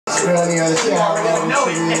really understand how I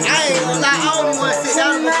ain't gonna lie, I only want to sit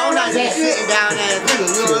down, but I'm not just sitting down as nigga,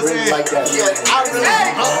 you know what I'm saying? Like that. Yeah, I really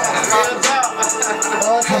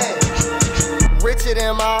Richard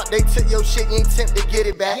them out, they took your shit, you ain't tempt to get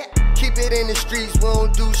it back. Keep it in the streets, we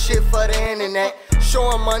don't do shit for the internet.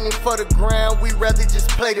 Showing money for the ground, we rather just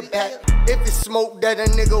play the back. If it's smoke that a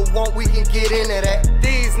nigga want, we can get into that.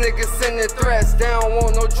 These niggas sending threats, they don't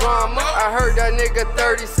want no drama. I heard that nigga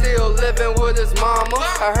 30 still living with his mama.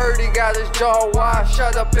 I heard he got his jaw wide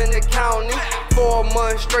shut up in the county. 4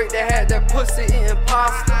 months straight, they had that pussy eating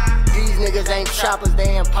pasta. These niggas ain't choppers,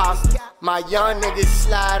 they imposters. My young niggas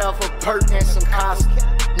slide off a perk and some Costa.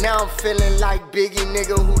 Now I'm feeling like Biggie,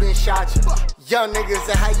 nigga, who done shot you. Young niggas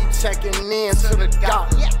are how you checking in to the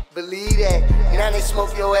doctor. Believe that. Now they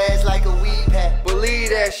smoke your ass like a weed pack. Believe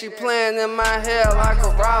that. She playing in my hair like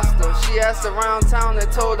a roster. She asked around town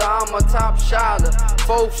and told her I'm a top shotter.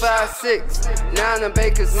 4, 5, 6, now the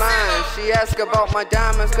baker's mine. She asked about my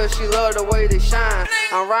diamonds cause she love the way they shine.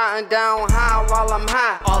 I'm riding down high while I'm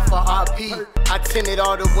high. Off of RP, I tinted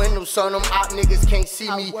all the windows so them op niggas can't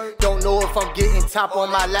see me. Don't know if I'm getting top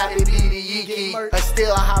on my lap, it be the Yiki. Or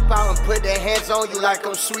still I hop out and put their hands on you like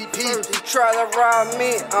I'm Sweet Pea. You try to rob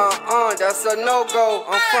me, that's a no-go.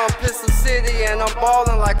 I'm from Pistol City and I'm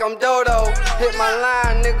ballin' like I'm Dodo. Hit my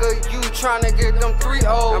line, nigga, you tryna get them 3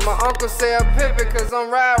 O's. And my uncle say I pivot cause I'm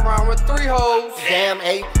riding around with 3 hoes. Damn,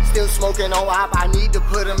 still smoking on op, I need to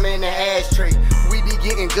put them in the ashtray. We be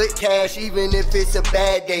getting good cash even if it's a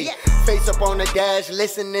bad day. Face up on the dash,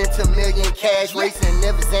 listening to Million Cash, racing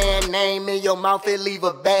never saying name in your mouth, it leave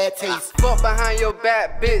a bad taste. Fuck behind your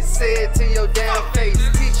back, bitch, say it to your damn face.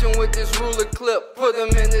 Teach him with this ruler clip, put him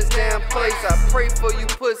in this damn place. I pray for you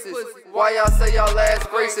pussies, why y'all say y'all last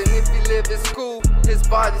grace? And if he live in school, his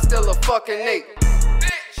body's still a fucking ape.